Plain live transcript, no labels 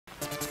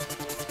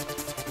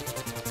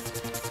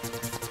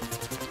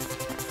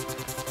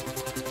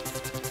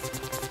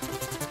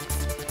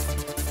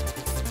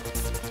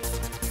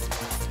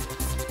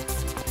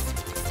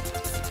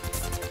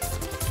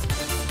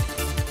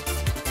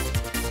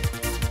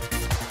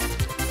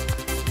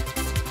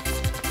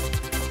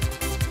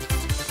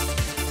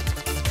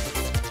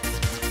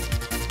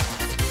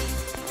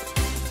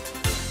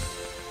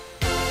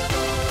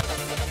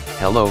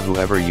Hello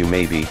whoever you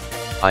may be,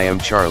 I am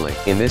Charlie.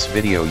 In this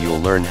video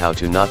you'll learn how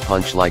to not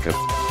punch like a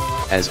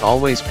As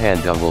always,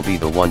 Panduh will be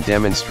the one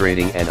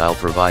demonstrating and I'll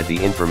provide the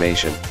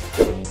information.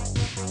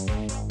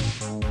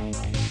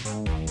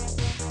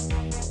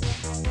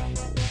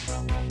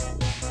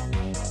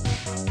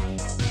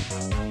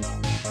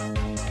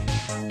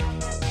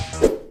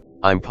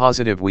 I'm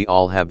positive we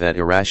all have that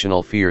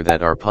irrational fear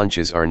that our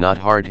punches are not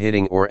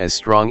hard-hitting or as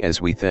strong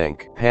as we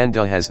think.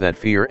 Panduh has that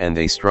fear and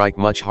they strike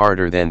much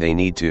harder than they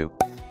need to.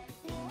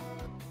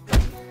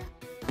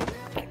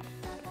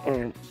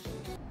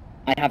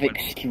 I have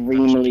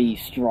extremely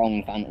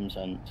strong phantom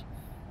sense.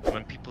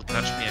 When people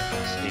touch me, I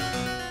fall asleep.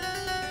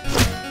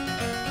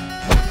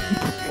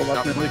 Well,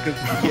 that's only because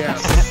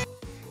yes.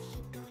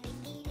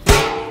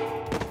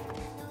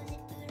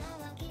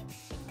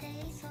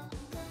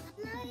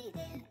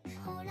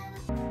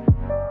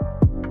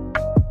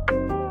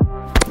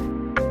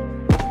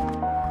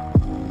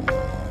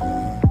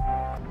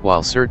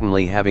 While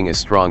certainly having a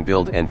strong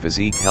build and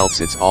physique helps,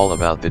 it's all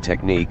about the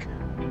technique,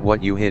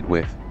 what you hit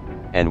with,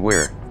 and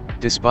where.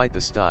 Despite the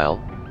style,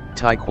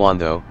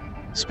 Taekwondo,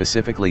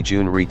 specifically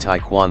Sorrry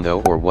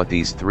Taekwondo or what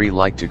these three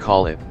like to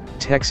call it,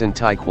 Texan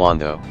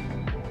Taekwondo.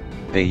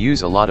 They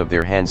use a lot of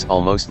their hands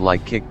almost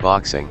like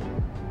kickboxing.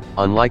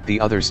 Unlike the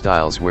other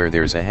styles where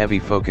there's a heavy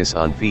focus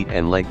on feet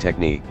and leg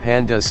technique,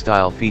 Panduh's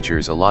style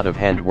features a lot of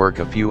hand work,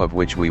 a few of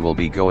which we will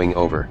be going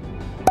over.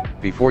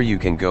 Before you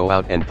can go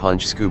out and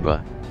punch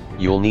scuba,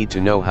 you'll need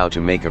to know how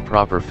to make a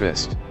proper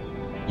fist.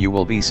 You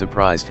will be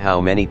surprised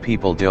how many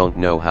people don't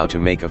know how to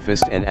make a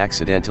fist and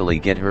accidentally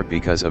get hurt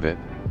because of it.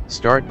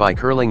 Start by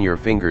curling your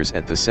fingers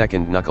at the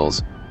second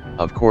knuckles.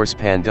 Of course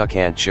Panduh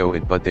can't show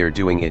it, but they're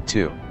doing it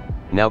too.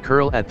 Now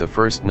curl at the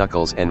first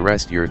knuckles and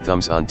rest your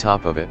thumbs on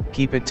top of it.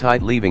 Keep it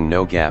tight, leaving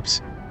no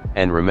gaps.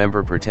 And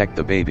remember, protect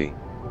the baby.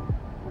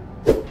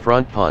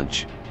 Front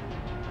punch.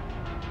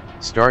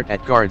 Start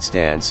at guard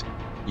stance.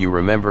 You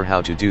remember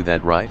how to do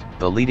that, right?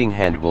 The leading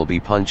hand will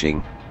be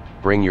punching.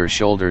 Bring your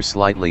shoulders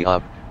slightly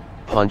up.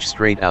 Punch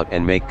straight out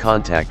and make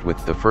contact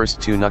with the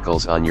first two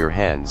knuckles on your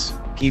hands.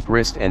 Keep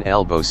wrist and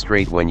elbow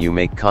straight when you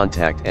make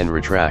contact and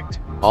retract.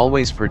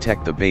 Always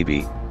protect the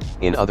baby.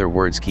 In other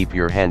words, keep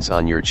your hands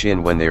on your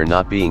chin when they're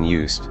not being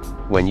used.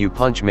 When you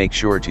punch, make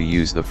sure to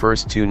use the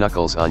first two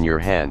knuckles on your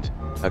hand.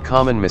 A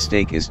common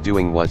mistake is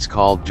doing what's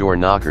called door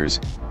knockers.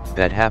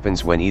 That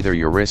happens when either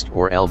your wrist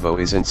or elbow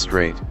isn't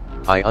straight.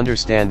 I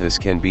understand this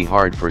can be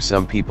hard for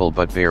some people,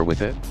 but bear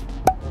with it.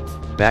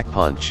 Back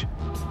punch.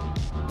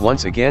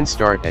 Once again,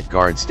 start at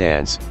guard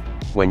stance.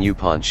 When you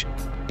punch,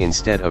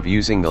 instead of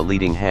using the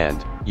leading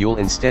hand, you'll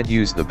instead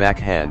use the back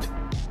hand.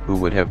 Who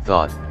would have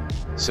thought?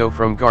 So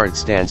from guard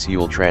stance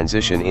you'll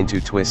transition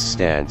into twist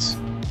stance.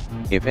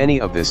 If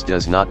any of this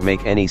does not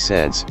make any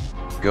sense,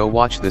 go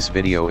watch this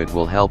video, it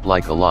will help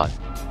like a lot.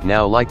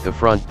 Now, like the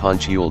front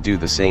punch, you'll do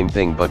the same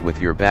thing but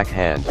with your back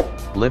hand.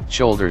 Lift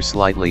shoulders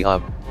slightly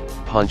up,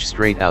 punch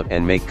straight out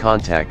and make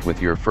contact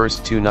with your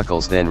first two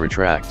knuckles, then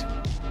retract.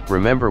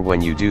 Remember,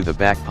 when you do the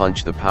back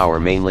punch, the power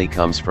mainly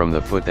comes from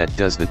the foot that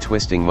does the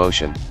twisting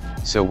motion.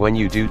 So when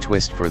you do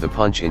twist for the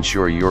punch,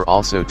 ensure you're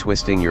also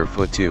twisting your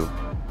foot too.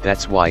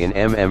 That's why in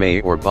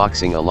MMA or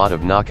boxing a lot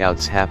of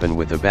knockouts happen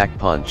with a back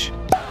punch.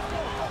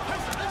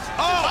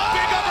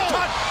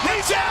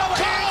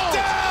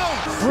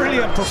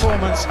 Brilliant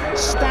performance,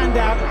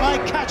 standout,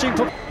 eye-catching.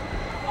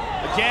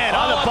 Again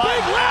on the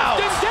bike, out.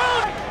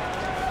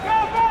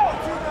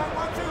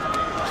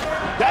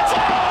 That's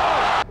it.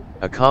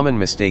 A common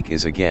mistake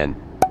is again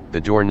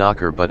the door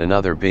knocker, but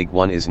another big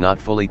one is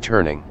not fully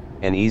turning.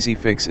 An easy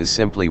fix is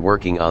simply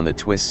working on the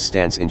twist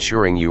stance,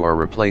 ensuring you are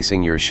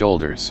replacing your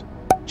shoulders.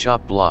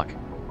 Chop block.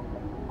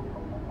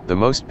 The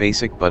most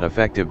basic but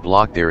effective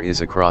block there is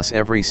across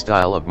every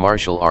style of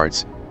martial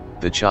arts,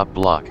 the chop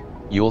block.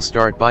 You'll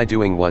start by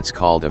doing what's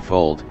called a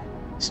fold.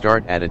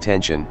 Start at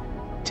attention,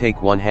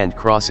 take one hand,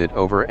 cross it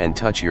over and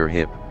touch your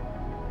hip.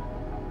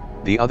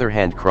 The other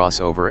hand cross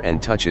over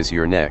and touches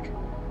your neck.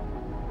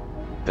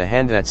 The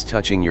hand that's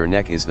touching your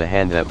neck is the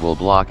hand that will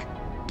block.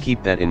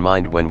 Keep that in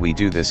mind when we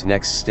do this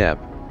next step.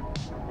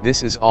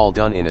 This is all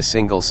done in a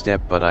single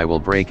step, but I will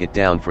break it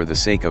down for the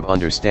sake of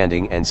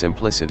understanding and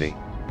simplicity.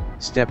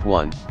 Step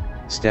 1.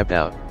 Step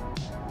out.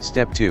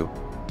 Step 2.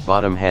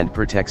 Bottom hand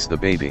protects the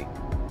baby.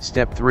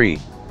 Step 3.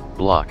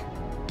 Block.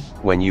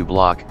 When you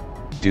block,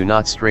 do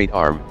not straight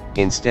arm,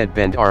 instead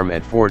bend arm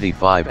at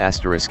 45 *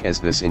 as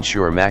this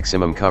ensure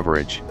maximum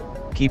coverage.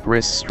 Keep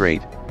wrists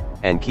straight,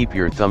 and keep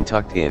your thumb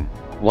tucked in.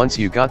 Once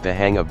you got the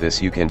hang of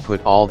this, you can put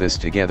all this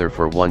together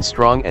for one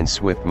strong and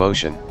swift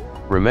motion.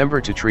 Remember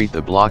to treat the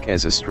block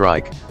as a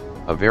strike.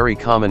 A very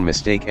common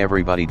mistake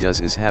everybody does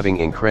is having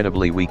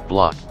incredibly weak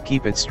block.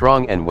 Keep it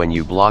strong, and when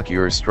you block,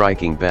 you're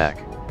striking back.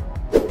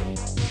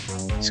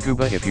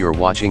 Scuba, if you're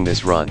watching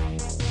this, run.